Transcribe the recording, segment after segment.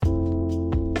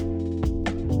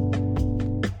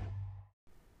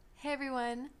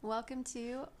Welcome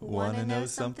to Wanna Know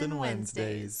Something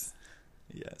Wednesdays.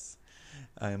 Yes.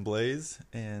 I am Blaze,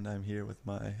 and I'm here with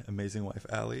my amazing wife,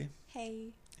 Allie.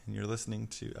 Hey. And you're listening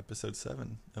to episode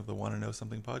 7 of the Wanna Know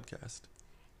Something podcast.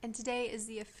 And today is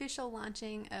the official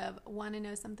launching of Wanna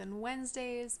Know Something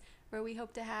Wednesdays, where we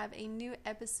hope to have a new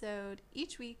episode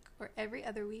each week or every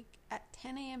other week at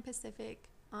 10 a.m. Pacific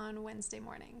on Wednesday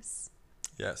mornings.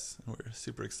 Yes, and we're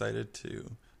super excited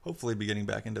to hopefully be getting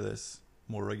back into this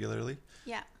more regularly.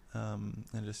 Yeah.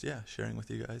 And just, sharing with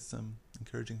you guys some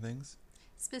encouraging things.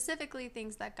 Specifically,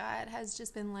 things that God has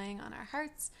just been laying on our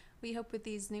hearts. We hope with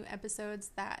these new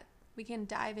episodes that we can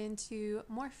dive into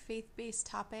more faith-based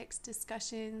topics,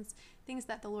 discussions, things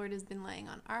that the Lord has been laying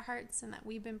on our hearts and that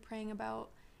we've been praying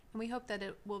about. And we hope that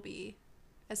it will be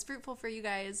as fruitful for you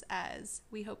guys as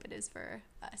we hope it is for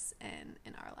us and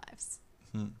in our lives.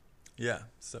 Yeah,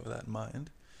 so with that in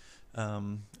mind,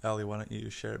 Allie, why don't you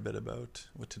share a bit about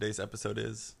what today's episode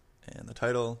is and the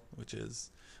title, which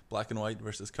is Black and White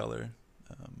versus Color,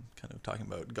 kind of talking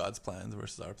about God's plans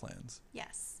versus our plans.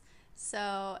 Yes.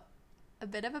 So a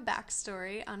bit of a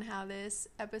backstory on how this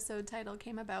episode title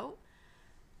came about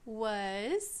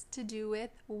was to do with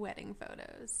wedding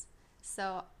photos.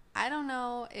 So I don't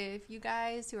know if you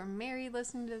guys who are married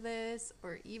listening to this,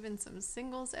 or even some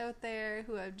singles out there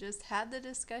who have just had the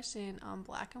discussion on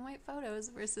black and white photos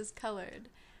versus colored.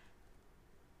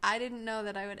 I didn't know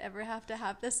that I would ever have to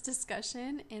have this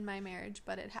discussion in my marriage,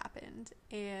 but it happened.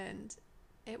 And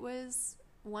it was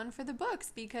one for the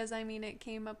books because, it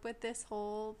came up with this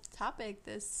whole topic,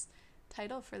 this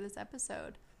title for this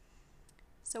episode.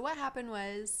 So what happened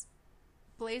was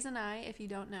Blaze and I, if you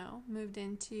don't know, moved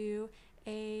into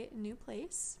a new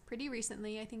place pretty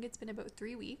recently. I think it's been about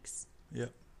 3 weeks.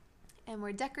 Yep. And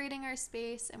we're decorating our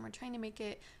space and we're trying to make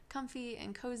it comfy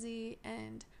and cozy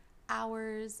and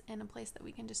ours and a place that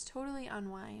we can just totally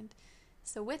unwind.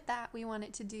 So with that, we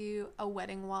wanted to do a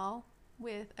wedding wall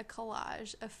with a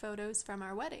collage of photos from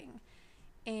our wedding.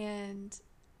 And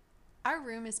our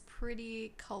room is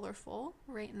pretty colorful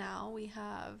right now. We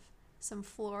have some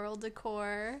floral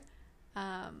decor.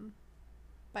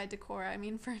 By decor, I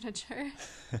mean furniture.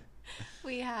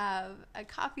 We have a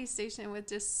coffee station with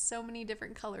just so many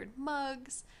different colored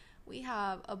mugs. We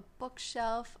have a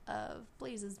bookshelf of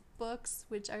Blaze's books,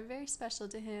 which are very special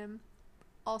to him,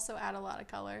 also add a lot of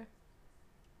color.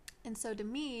 And so to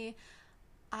me,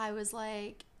 I was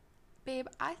like, babe,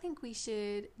 I think we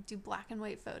should do black and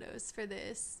white photos for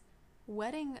this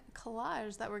wedding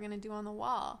collage that we're going to do on the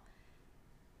wall.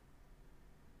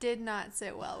 Did not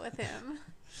sit well with him.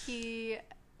 He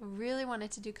really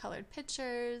wanted to do colored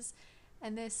pictures,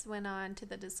 and this went on to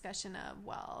the discussion of,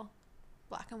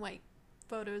 black and white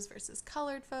photos versus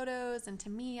colored photos. And to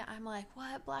me, I'm like,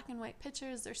 what? Black and white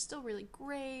pictures, they're still really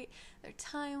great. They're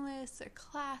timeless, they're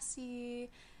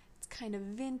classy, it's kind of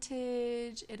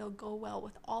vintage. It'll go well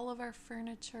with all of our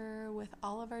furniture, with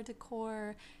all of our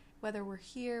decor, whether we're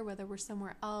here, whether we're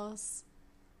somewhere else.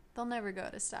 They'll never go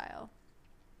out of style.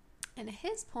 And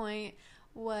his point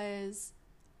was,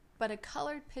 but a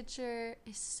colored picture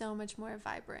is so much more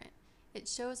vibrant. It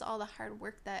shows all the hard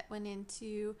work that went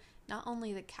into not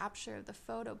only the capture of the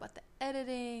photo, but the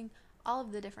editing, all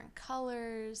of the different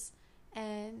colors,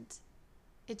 and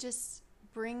it just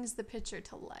brings the picture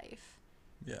to life.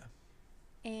 Yeah.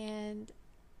 And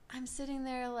I'm sitting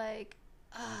there like,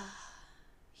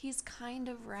 he's kind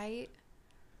of right,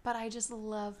 but I just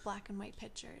love black and white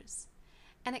pictures.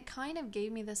 And it kind of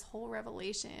gave me this whole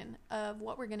revelation of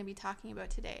what we're going to be talking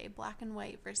about today, black and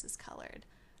white versus colored,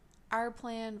 our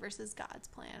plan versus God's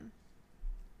plan,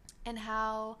 and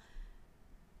how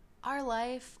our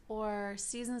life or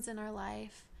seasons in our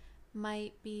life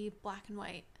might be black and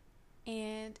white,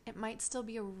 and it might still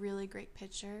be a really great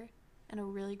picture and a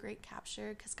really great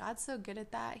capture because God's so good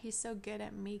at that. He's so good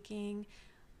at making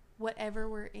whatever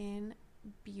we're in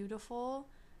beautiful,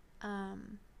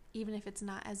 even if it's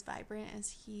not as vibrant as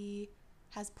he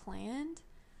has planned.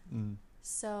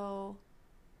 So,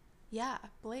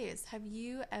 Blaze, have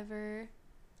you ever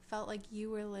felt like you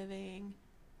were living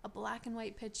a black and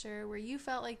white picture where you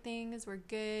felt like things were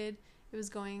good, it was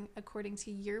going according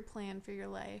to your plan for your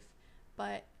life,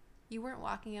 but you weren't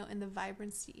walking out in the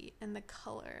vibrancy and the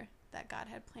color that God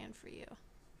had planned for you?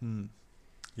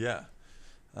 Yeah.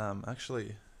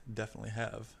 Actually, definitely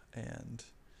have. And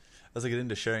as I get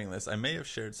into sharing this, I may have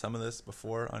shared some of this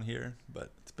before on here,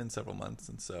 but it's been several months,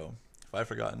 and so if I've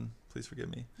forgotten, please forgive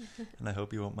me, and I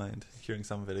hope you won't mind hearing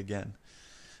some of it again.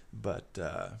 But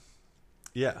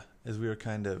as we were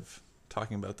kind of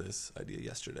talking about this idea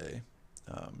yesterday,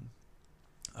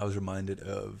 I was reminded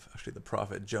of actually the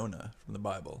prophet Jonah from the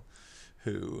Bible,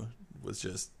 who was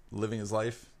just living his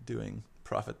life doing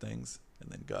prophet things. And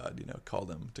then God,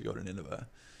 called him to go to Nineveh.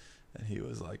 And he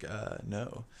was like,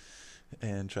 no.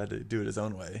 And tried to do it his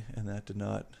own way. And that did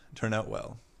not turn out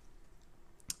well.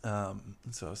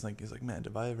 So I was thinking, he's like, man,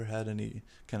 have I ever had any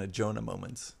kind of Jonah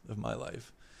moments of my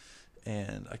life?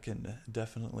 And I can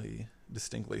definitely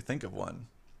distinctly think of one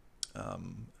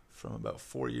from about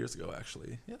 4 years ago,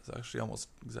 actually. Yeah, it's actually almost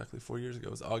exactly 4 years ago.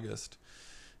 It was August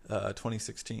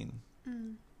 2016.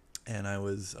 And I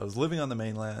was living on the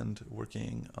mainland,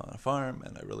 working on a farm,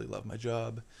 and I really loved my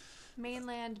job.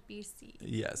 Mainland BC.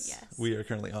 Yes. We are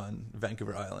currently on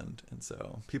Vancouver Island. And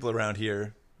so people around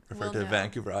here refer to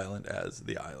Vancouver Island as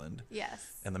the island. Yes.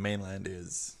 And the mainland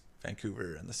is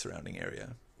Vancouver and the surrounding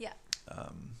area. Yeah.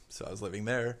 So I was living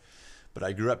there, but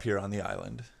I grew up here on the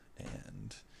island,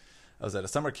 and I was at a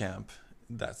summer camp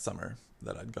that summer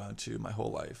that I'd gone to my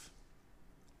whole life.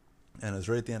 And it was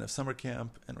right at the end of summer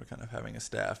camp, and we're kind of having a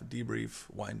staff debrief,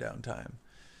 wind down time.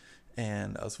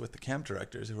 And I was with the camp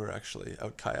directors who were actually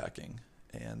out kayaking,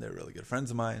 and they're really good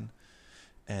friends of mine.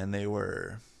 And they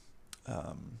were,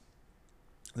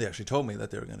 they actually told me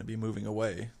that they were going to be moving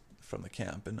away from the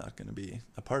camp and not going to be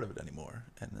a part of it anymore.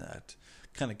 And that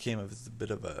kind of came as a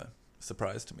bit of a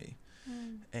surprise to me.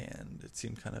 And it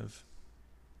seemed kind of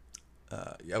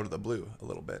out of the blue a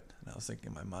little bit. And I was thinking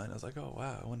in my mind, I was like, oh,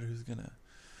 wow, I wonder who's going to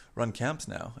run camps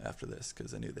now after this,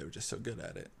 because I knew they were just so good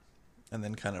at it. And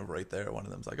then kind of right there, one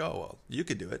of them's like, oh, well, you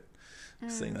could do it,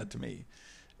 saying that to me.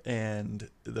 And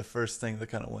the first thing that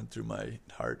kind of went through my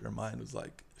heart or mind was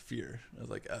like fear. I was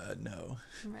like, no,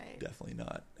 definitely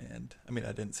not. And I mean,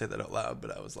 I didn't say that out loud,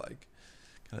 but I was like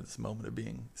kind of this moment of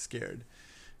being scared.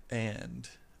 And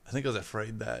I think I was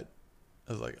afraid that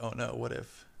I was like, oh no, what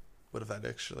if that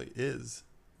actually is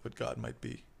what God might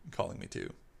be calling me to?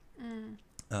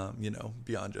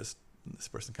 Beyond just this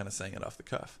person kind of saying it off the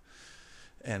cuff.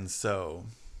 And so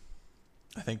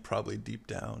I think probably deep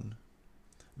down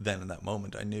then in that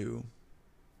moment, I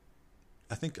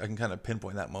think I can kind of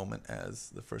pinpoint that moment as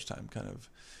the first time kind of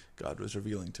God was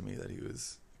revealing to me that he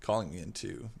was calling me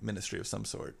into ministry of some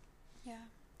sort. Yeah.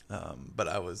 But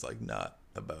I was like not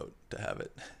about to have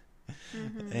it.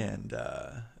 And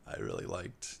I really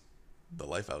liked the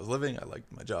life I was living. I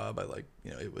liked my job. I liked,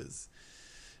 it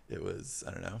was,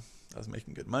 I don't know, I was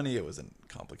making good money. It wasn't a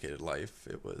complicated life.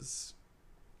 I was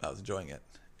enjoying it.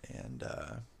 And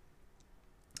I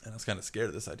was kind of scared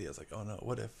of this idea. I was like, oh no,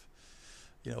 what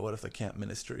if the camp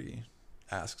ministry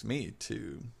asks me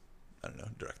to, I don't know,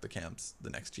 direct the camps the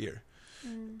next year?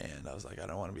 And I was like, I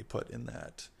don't want to be put in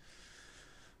that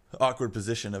awkward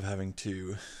position of having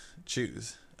to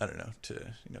choose, I don't know,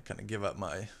 to, kind of give up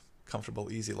my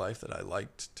comfortable, easy life that I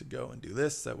liked to go and do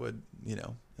this. That would,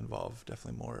 involve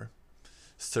definitely more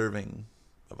serving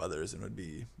of others and would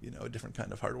be, a different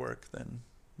kind of hard work than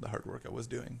the hard work I was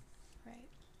doing. Right.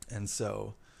 And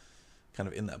so kind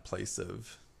of in that place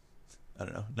of, I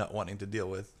don't know, not wanting to deal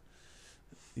with,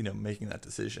 making that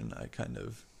decision, I kind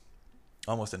of,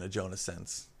 almost in a Jonah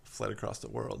sense, fled across the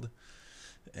world.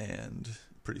 And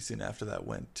pretty soon after that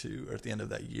or at the end of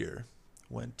that year,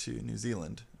 went to New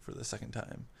Zealand for the second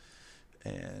time.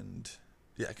 And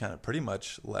yeah, kind of pretty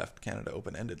much left Canada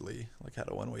open-endedly, like had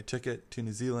a one-way ticket to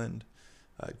New Zealand.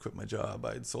 I'd quit my job.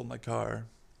 I'd sold my car.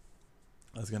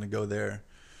 I was going to go there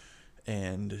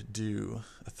and do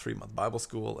a 3-month Bible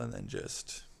school and then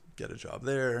just get a job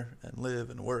there and live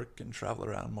and work and travel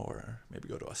around more, maybe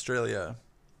go to Australia,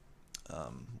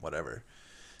 whatever.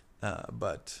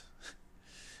 But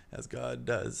as God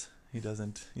does, he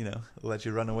doesn't, let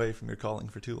you run away from your calling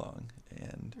for too long.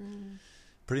 And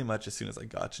pretty much as soon as I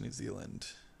got to New Zealand,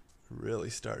 really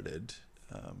started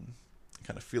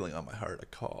kind of feeling on my heart a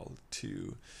call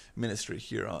to ministry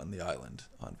here on the island,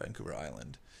 on Vancouver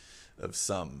Island, of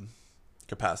some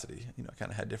capacity. I kind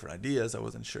of had different ideas. I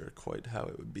wasn't sure quite how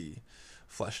it would be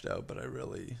fleshed out, but I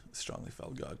really strongly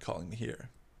felt God calling me here.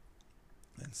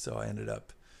 And so I ended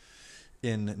up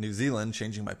in New Zealand,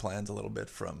 changing my plans a little bit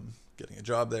from getting a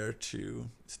job there to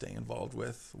staying involved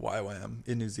with YWAM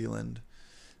in New Zealand,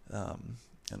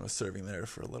 and was serving there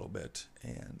for a little bit.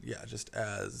 And yeah, just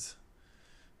as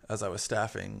I was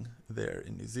staffing there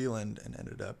in New Zealand and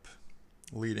ended up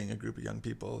leading a group of young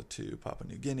people to Papua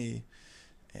New Guinea,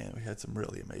 and we had some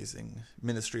really amazing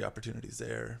ministry opportunities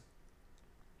there.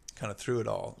 Kind of through it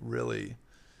all, really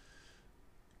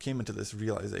came into this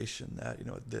realization that,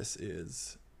 this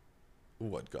is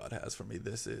what God has for me.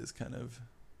 This is kind of,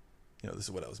 this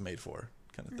is what I was made for,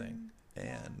 kind of thing.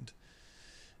 And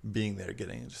being there,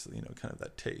 getting just, kind of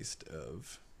that taste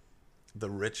of the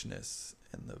richness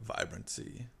and the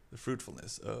vibrancy, the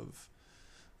fruitfulness of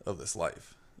this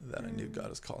life that I knew God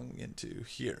was calling me into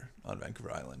here on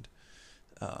Vancouver Island.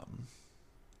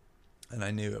 And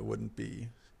I knew it wouldn't be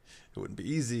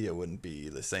easy. It wouldn't be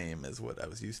the same as what I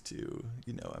was used to.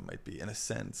 I might be, in a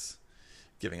sense,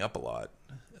 giving up a lot,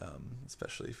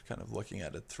 especially if you're kind of looking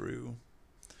at it through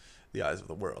the eyes of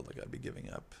the world. Like, I'd be giving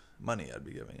up money, I'd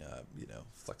be giving up,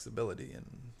 flexibility and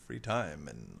free time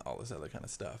and all this other kind of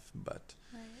stuff. But,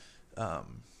 Right.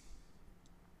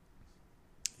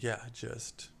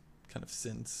 Just kind of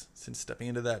since stepping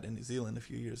into that in New Zealand a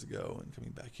few years ago and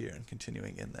coming back here and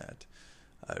continuing in that,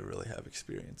 I really have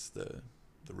experienced the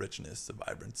richness, the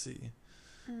vibrancy,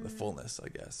 the fullness, I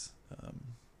guess,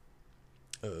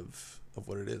 of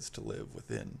what it is to live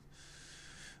within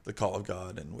the call of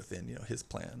God and within, His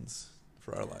plans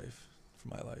for our life, for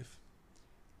my life.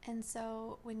 And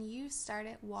so when you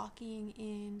started walking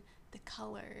in the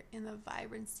color, in the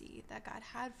vibrancy that God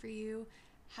had for you,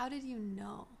 how did you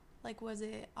know? Like, was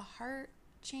it a heart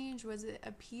change? Was it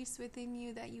a peace within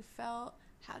you that you felt?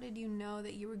 How did you know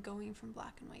that you were going from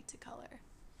black and white to color?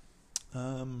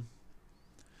 I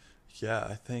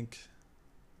think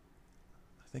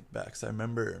back. So I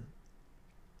remember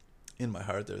in my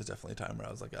heart, there was definitely a time where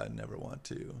I was like, I never want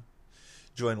to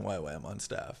join YWAM on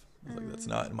staff. I was like, that's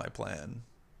not in my plan.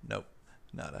 Nope,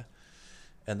 nada.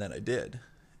 And then I did.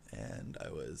 And I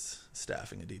was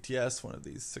staffing a DTS, one of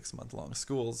these 6-month-long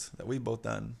schools that we've both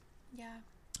done. Yeah.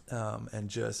 And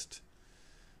just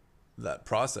that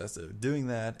process of doing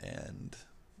that and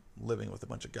living with a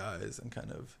bunch of guys and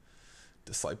kind of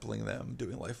discipling them,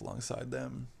 doing life alongside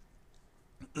them,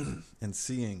 and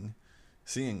seeing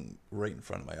right in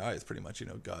front of my eyes, pretty much,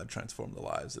 God transform the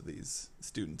lives of these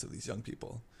students, of these young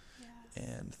people. Yeah.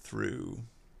 And through,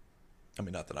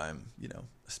 not that I'm,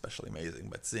 especially amazing,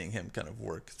 but seeing Him kind of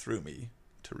work through me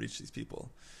to reach these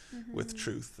people with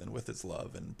truth and with His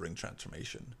love and bring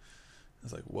transformation. I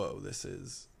was like, whoa, this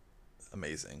is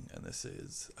amazing. And this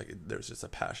is, there's just a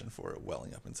passion for it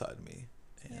welling up inside of me.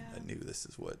 And I knew this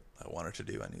is what I wanted to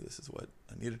do. I knew this is what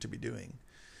I needed to be doing.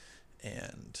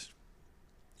 And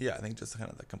I think just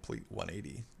kind of the complete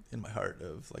 180 in my heart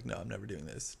of like, no, I'm never doing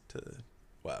this, to,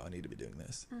 wow, I need to be doing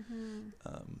this.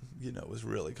 Was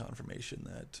really confirmation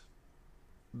that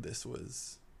this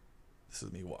was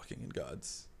me walking in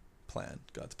God's plan,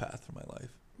 God's path for my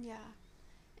life. Yeah.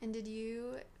 And did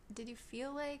you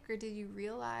feel like, or did you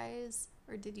realize,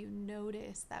 or did you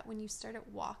notice that when you started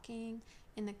walking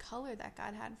in the color that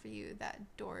God had for you, that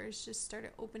doors just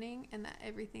started opening and that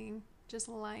everything just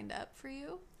lined up for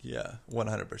you? Yeah,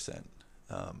 100%.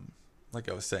 Like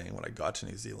I was saying, when I got to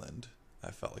New Zealand,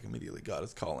 I felt like immediately God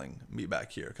is calling me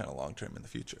back here kind of long-term in the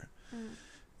future.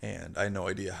 And I had no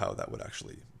idea how that would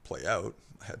actually play out.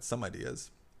 I had some ideas.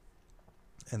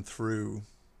 And through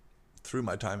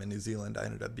my time in New Zealand, I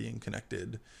ended up being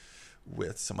connected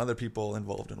with some other people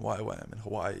involved in YWAM in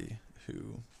Hawaii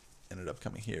who ended up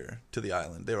coming here to the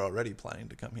island. They were already planning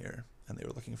to come here, and they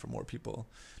were looking for more people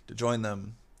to join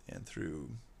them. And through,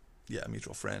 a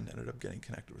mutual friend, ended up getting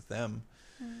connected with them.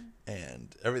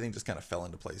 And everything just kind of fell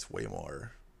into place way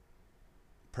more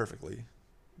perfectly,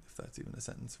 if that's even a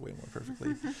sentence, way more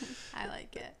perfectly. I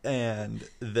like it. And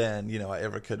then, I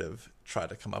ever could have tried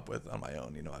to come up with on my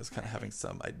own. I was kind of having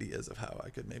some ideas of how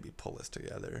I could maybe pull this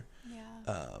together.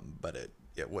 Yeah. But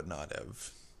it would not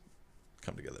have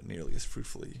come together nearly as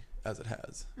fruitfully as it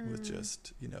has, with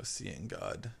just, seeing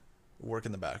God work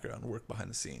in the background, work behind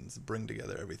the scenes, bring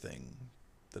together everything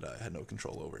that I had no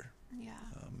control over. Yeah.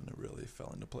 And it really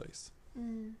fell into place.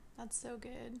 That's so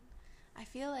good. I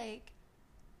feel like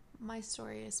my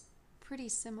story is pretty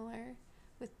similar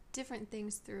with different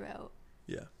things throughout.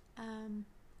 Yeah.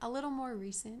 A little more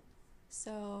recent.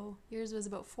 So yours was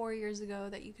about 4 years ago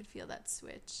that you could feel that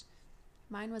switch.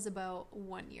 Mine was about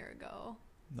 1 year ago.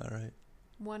 All right.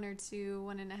 1 or 2,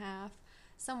 1.5,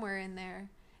 somewhere in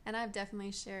there. And I've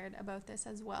definitely shared about this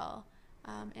as well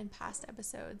in past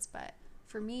episodes. But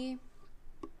for me,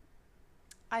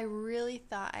 I really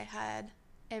thought I had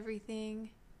everything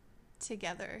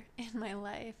together in my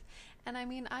life. And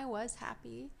I was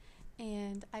happy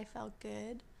and I felt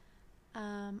good.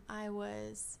 I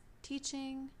was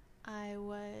teaching. I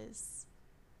was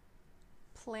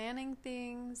planning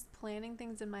things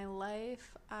in my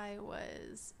life. I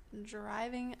was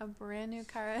driving a brand new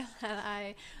car that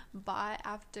I bought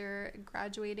after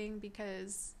graduating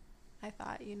because I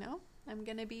thought, I'm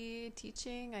going to be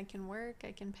teaching. I can work.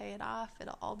 I can pay it off.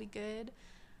 It'll all be good.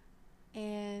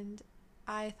 And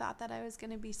I thought that I was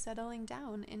going to be settling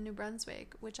down in New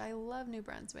Brunswick, which I love New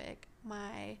Brunswick.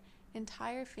 My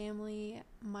entire family,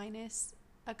 minus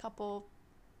a couple,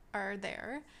 are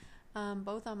there,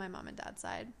 both on my mom and dad's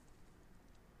side.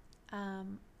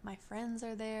 My friends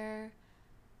are there,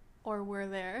 or were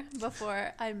there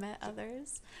before I met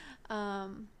others.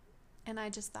 And I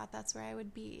just thought that's where I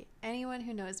would be. Anyone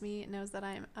who knows me knows that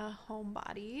I'm a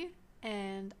homebody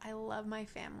and I love my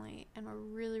family and we're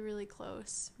really, really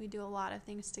close. We do a lot of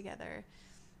things together.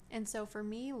 And so for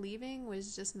me, leaving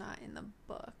was just not in the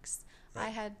books. Right. I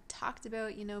had talked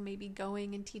about, maybe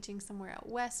going and teaching somewhere out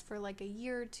west for like a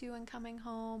year or two and coming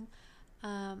home.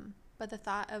 But the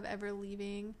thought of ever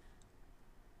leaving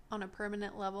on a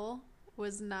permanent level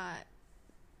was not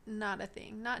a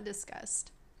thing, not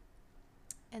discussed.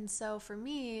 And so for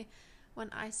me, when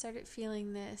I started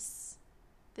feeling this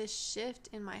shift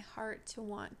in my heart to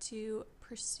want to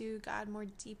pursue God more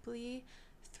deeply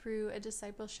through a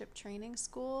discipleship training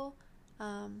school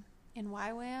in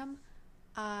YWAM,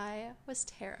 I was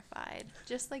terrified.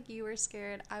 Just like you were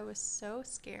scared, I was so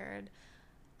scared.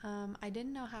 I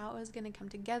didn't know how it was going to come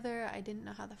together. I didn't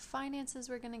know how the finances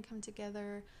were going to come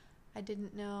together. I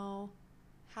didn't know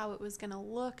how it was going to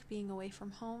look being away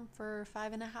from home for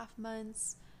 5.5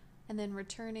 months and then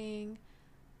returning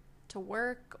to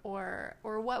work or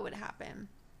what would happen.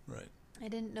 Right. I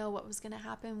didn't know what was going to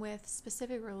happen with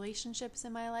specific relationships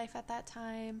in my life at that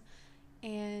time.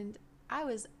 And I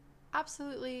was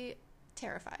absolutely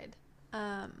terrified.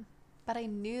 But I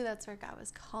knew that's where God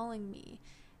was calling me.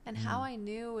 And how I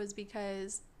knew was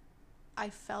because I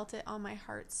felt it on my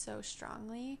heart so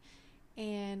strongly.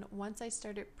 And once I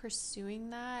started pursuing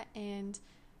that and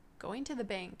going to the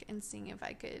bank and seeing if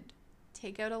I could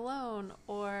take out a loan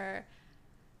or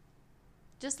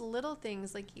just little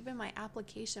things like even my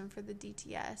application for the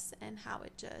DTS and how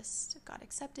it just got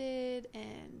accepted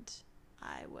and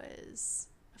I was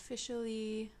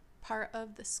officially part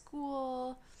of the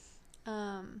school,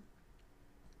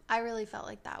 I really felt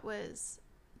like that was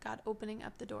God opening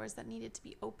up the doors that needed to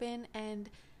be open. And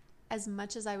as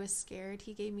much as I was scared,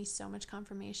 he gave me so much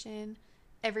confirmation.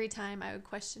 Every time I would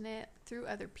question it through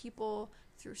other people,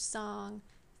 through song,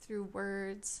 through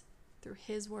words, through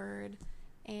his word.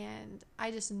 And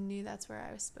I just knew that's where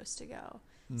I was supposed to go.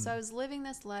 So I was living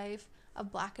this life of a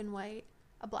black and white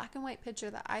picture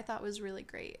that I thought was really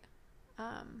great.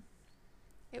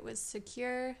 It was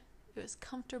secure. It was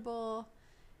comfortable.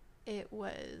 It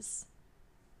was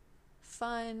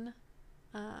fun.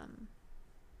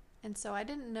 And so I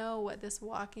didn't know what this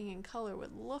walking in color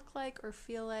would look like or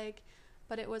feel like,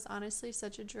 but it was honestly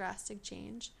such a drastic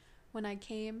change. When I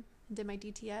came and did my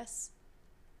DTS,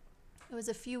 it was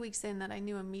a few weeks in that I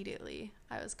knew immediately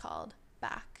I was called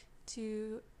back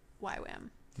to YWAM.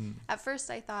 At first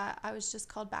I thought I was just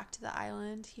called back to the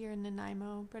island here in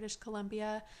Nanaimo, British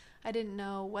Columbia. I didn't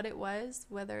know what it was,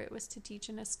 whether it was to teach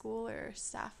in a school or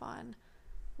staff on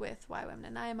with YWAM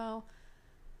Nanaimo.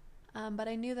 But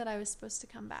I knew that I was supposed to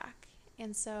come back.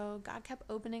 And so God kept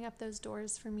opening up those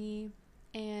doors for me.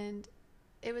 And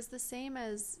it was the same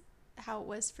as how it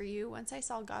was for you. Once I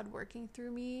saw God working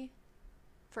through me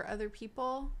for other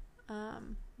people,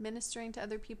 ministering to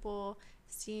other people,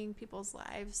 seeing people's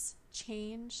lives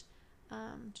change,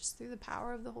 just through the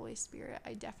power of the Holy Spirit,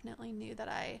 I definitely knew that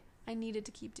I needed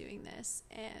to keep doing this.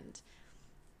 And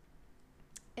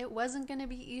it wasn't going to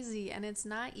be easy, and it's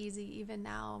not easy even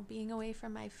now. Being away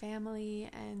from my family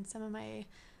and some of my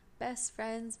best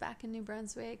friends back in New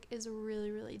Brunswick is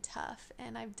really, really tough.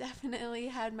 And I've definitely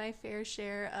had my fair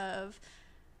share of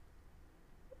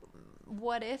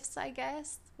what ifs, I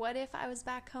guess. What if I was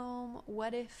back home?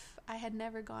 What if I had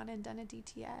never gone and done a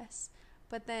DTS?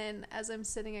 But then as I'm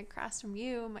sitting across from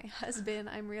you, my husband,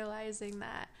 I'm realizing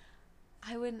that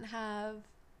I wouldn't have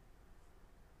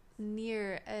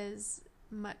near as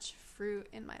much fruit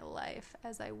in my life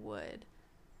as I would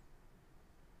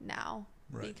now.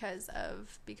 Right.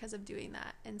 because of doing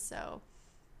that. And so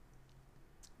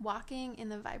walking in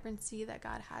the vibrancy that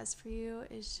God has for you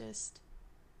is just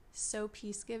so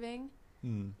peace-giving,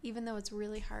 even though it's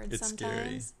really hard it's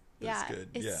sometimes. Scary. Yeah, good.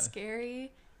 It's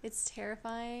scary. It's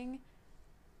terrifying.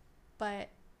 But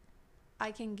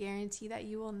I can guarantee that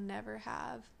you will never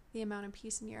have the amount of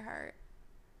peace in your heart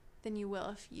than you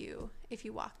will if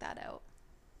you walk that out.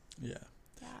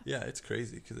 Yeah, it's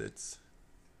crazy because it's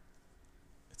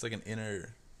like an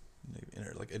inner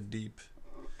like a deep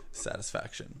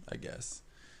satisfaction, I guess.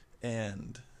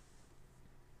 And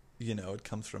it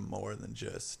comes from more than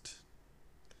just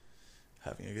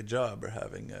having a good job or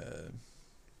having a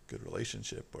good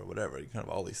relationship or whatever. You kind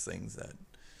of all these things that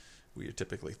we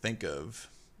typically think of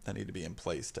that need to be in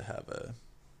place to have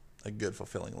a good,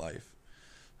 fulfilling life.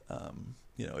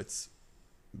 It's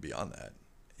beyond that.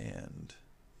 And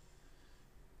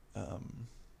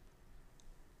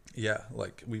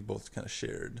like we both kind of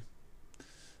shared,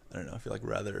 I don't know, I feel like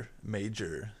rather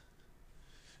major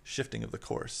shifting of the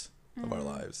course of our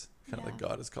lives, kind of like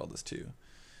God has called us to.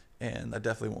 And that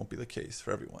definitely won't be the case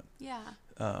for everyone. Yeah.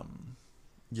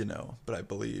 But I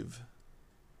believe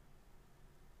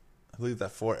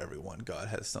that for everyone, God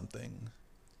has something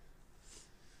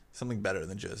better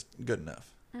than just good enough,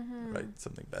 right?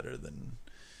 Something better than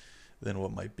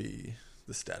what might be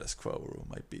the status quo, or what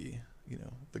might be,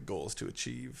 the goals to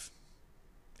achieve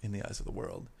in the eyes of the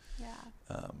world. Yeah.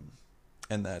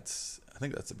 And I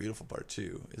think that's the beautiful part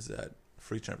too, is that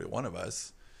for each and every one of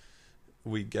us,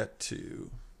 we get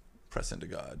to press into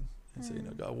God and say,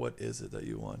 God, what is it that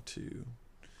you want to,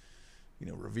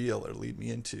 reveal or lead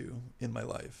me into in my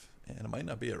life? And it might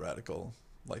not be a radical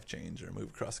life change or move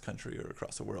across the country or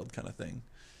across the world kind of thing.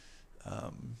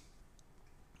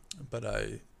 But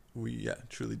we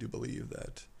truly do believe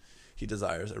that he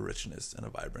desires a richness and a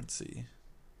vibrancy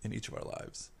in each of our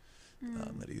lives,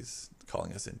 that he's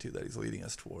calling us into, that he's leading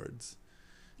us towards.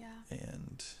 Yeah.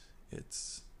 And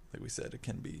it's, like we said, it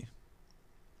can be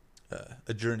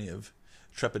a journey of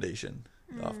trepidation,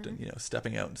 often,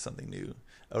 stepping out into something new,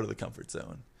 out of the comfort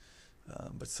zone,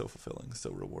 but so fulfilling,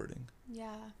 so rewarding.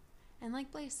 Yeah. And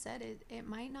like Blaise said, it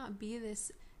might not be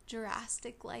this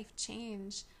drastic life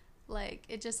change like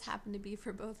it just happened to be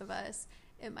for both of us.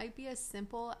 It might be as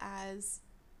simple as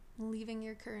leaving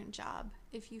your current job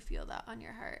if you feel that on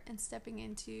your heart, and stepping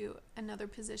into another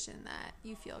position that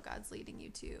you feel God's leading you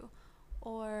to,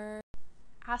 or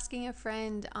asking a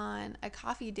friend on a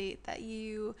coffee date that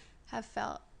you have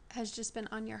felt has just been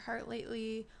on your heart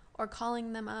lately, or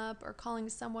calling them up, or calling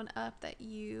someone up that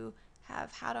you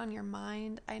have had on your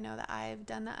mind. I know that I've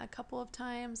done that a couple of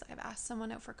times. I've asked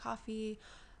someone out for coffee,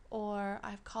 or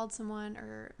I've called someone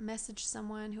or messaged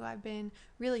someone who I've been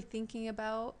really thinking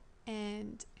about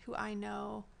and who I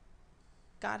know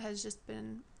God has just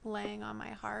been laying on my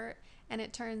heart. And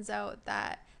it turns out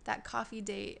that that coffee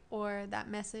date or that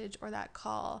message or that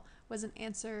call was an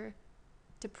answer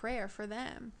to prayer for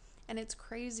them. And it's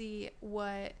crazy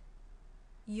what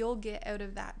you'll get out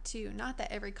of that too. Not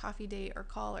that every coffee date or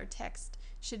call or text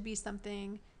should be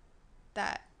something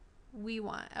that we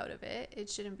want out of it. It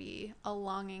shouldn't be a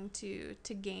longing to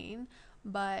gain,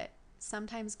 but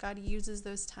sometimes God uses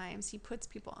those times. He puts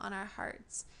people on our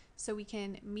hearts so we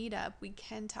can meet up, we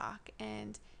can talk,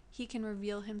 and he can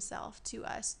reveal himself to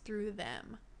us through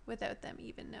them without them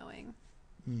even knowing.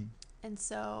 And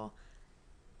so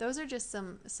those are just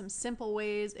some simple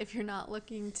ways, if you're not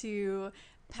looking to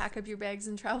pack up your bags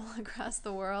and travel across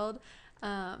the world,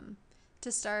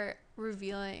 to start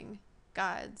revealing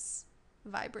God's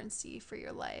vibrancy for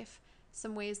your life.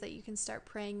 Some ways that you can start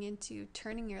praying into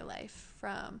turning your life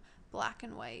from black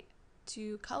and white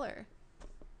to color.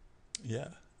 Yeah.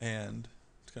 And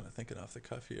just kind of thinking off the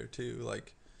cuff here too,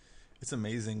 like, it's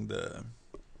amazing the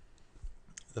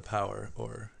power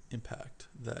or impact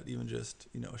that even just,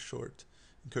 a short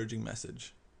encouraging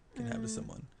message can have to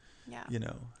someone. Yeah.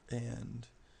 And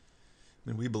I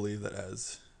mean, we believe that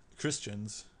as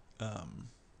Christians,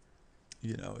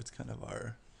 it's kind of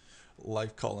our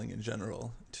life calling in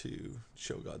general to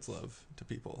show God's love to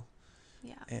people.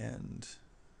 Yeah. And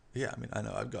I mean, I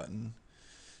know I've gotten,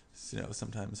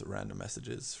 sometimes random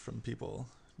messages from people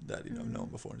that, I've known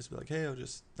before, and just be like, hey, I was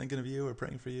just thinking of you or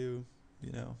praying for you,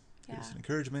 give us an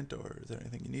encouragement, or is there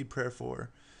anything you need prayer for,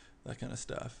 that kind of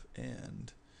stuff.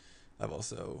 And I've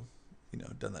also,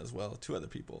 done that as well to other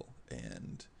people.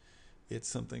 And it's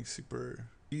something super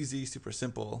easy, super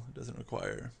simple. It doesn't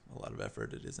require a lot of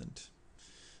effort. It isn't,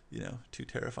 too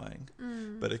terrifying,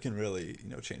 but it can really,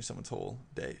 change someone's whole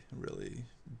day and really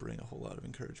bring a whole lot of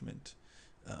encouragement.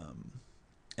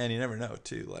 And you never know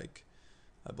too, like,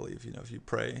 I believe, if you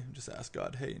pray, just ask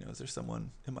God, hey, is there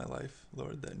someone in my life,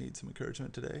 Lord, that needs some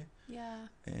encouragement today? Yeah.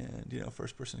 And,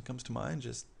 first person that comes to mind,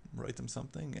 just write them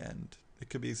something, and it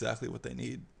could be exactly what they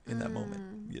need in that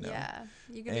moment, Yeah.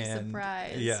 You can be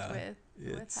surprised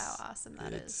with how awesome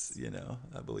that is.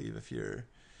 I believe if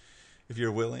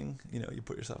you're willing, you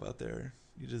put yourself out there,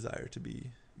 you desire to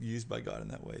be used by God in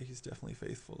that way, he's definitely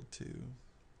faithful to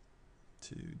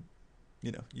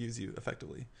use you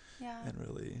effectively. Yeah. And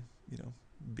really,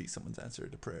 be someone's answer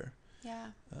to prayer. Yeah.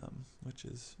 Which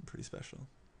is pretty special.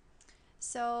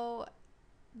 So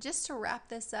just to wrap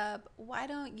this up, why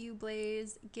don't you,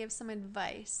 Blaise, give some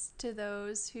advice to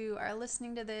those who are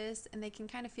listening to this and they can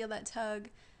kind of feel that tug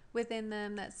within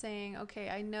them that's saying, okay,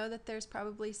 I know that there's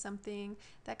probably something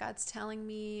that God's telling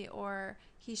me, or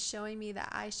he's showing me that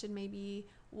I should maybe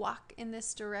walk in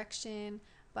this direction,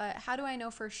 but how do I know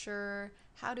for sure?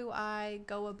 How do I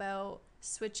go about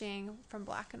switching from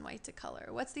black and white to color?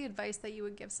 What's the advice that you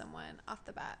would give someone off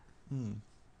the bat?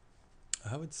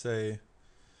 I would say,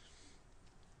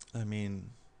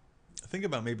 think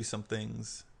about maybe some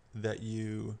things that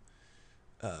you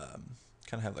kind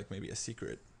kind of have like maybe a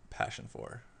secret passion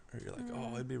for, or you're like, oh,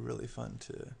 Mm. it'd be really fun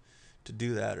to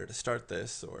do that or to start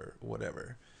this or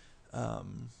whatever.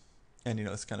 And, you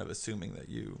know, it's kind of assuming that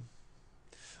you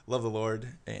love the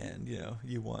Lord and, you know,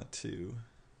 you want to,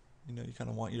 you know, you kind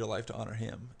of want your life to honor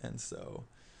him. And so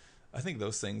I think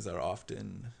those things are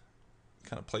often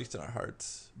kind of placed in our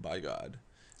hearts by God.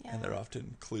 Yeah. And they're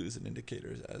often clues and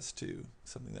indicators as to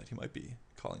something that he might be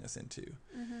calling us into.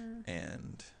 Mm-hmm.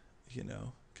 And, you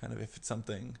know, kind of if it's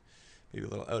something maybe a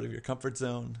little out of your comfort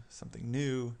zone, something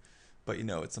new, but, you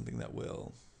know, it's something that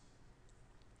will,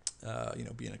 you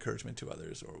know, be an encouragement to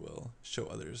others or will show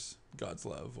others God's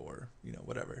love or, you know,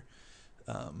 whatever.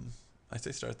 I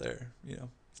say start there, you know,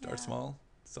 start small,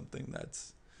 something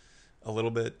that's a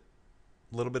little bit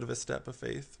of a step of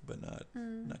faith, but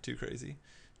not too crazy.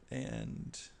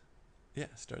 And yeah,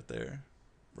 start there,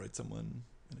 write someone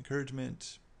an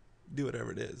encouragement, do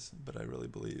whatever it is. But I really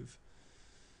believe,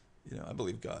 you know, I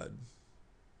believe God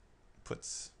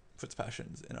puts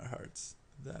passions in our hearts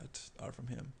that are from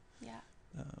him. Yeah.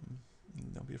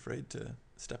 Don't be afraid to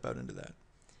step out into that.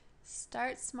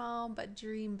 Start small, but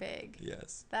dream big.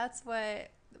 Yes. That's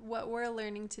what we're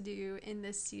learning to do in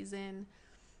this season.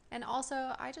 And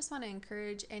also, I just want to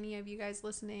encourage any of you guys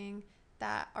listening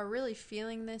that are really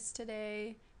feeling this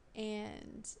today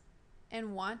and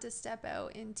want to step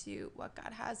out into what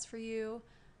God has for you.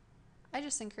 I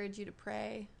just encourage you to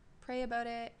pray about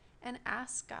it and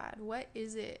ask God, what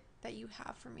is it that you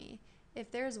have for me?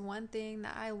 If there's one thing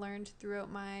that I learned throughout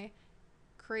my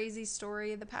crazy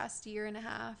story the past year and a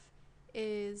half,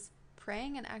 is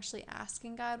praying and actually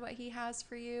asking God what he has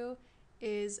for you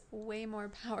is way more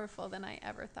powerful than I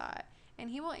ever thought. And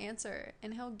he will answer,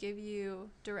 and he'll give you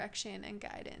direction and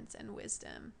guidance and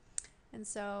wisdom. And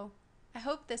so I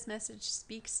hope this message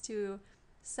speaks to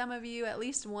some of you, at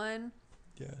least one.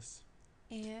 Yes.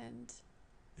 And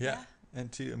yeah.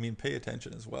 And I mean, pay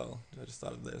attention as well. I just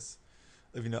thought of this.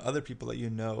 If you know other people that you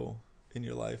know in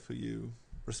your life who you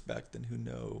respect and who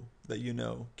know that you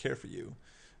know care for you,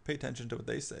 pay attention to what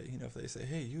they say. You know, if they say,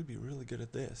 hey, you'd be really good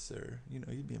at this, or, you know,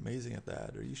 you'd be amazing at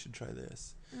that, or you should try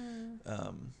this.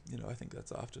 You know, I think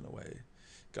that's often a way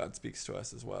God speaks to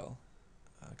us as well.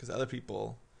 Because other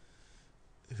people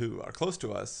who are close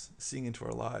to us, seeing into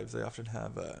our lives, they often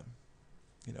have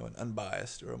you know, an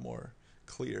unbiased or a more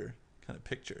clear kind of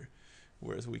picture,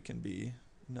 whereas we can be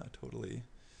not totally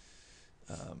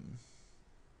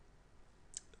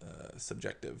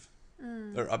subjective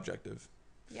or objective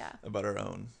about our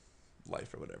own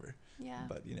life or whatever. Yeah.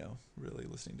 But, you know, really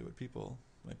listening to what people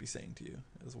might be saying to you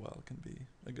as well can be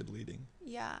a good leading.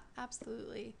 Yeah,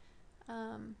 absolutely.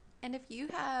 And if you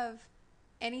have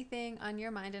anything on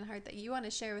your mind and heart that you want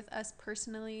to share with us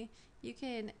personally, you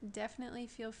can definitely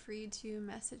feel free to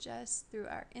message us through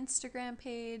our Instagram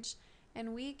page,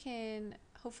 and we can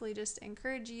hopefully just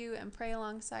encourage you and pray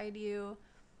alongside you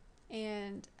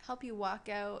and help you walk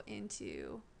out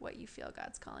into what you feel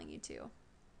God's calling you to.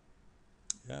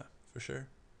 Yeah, for sure.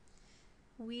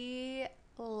 We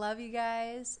love you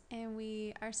guys, and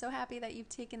we are so happy that you've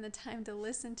taken the time to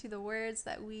listen to the words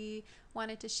that we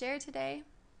wanted to share today.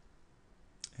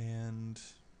 And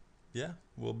yeah,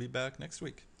 we'll be back next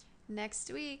week.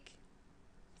 Next week.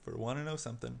 For Wanna Know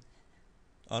Something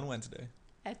on Wednesday.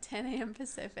 At 10 a.m.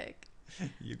 Pacific.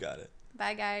 You got it.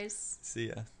 Bye, guys. See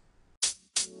ya.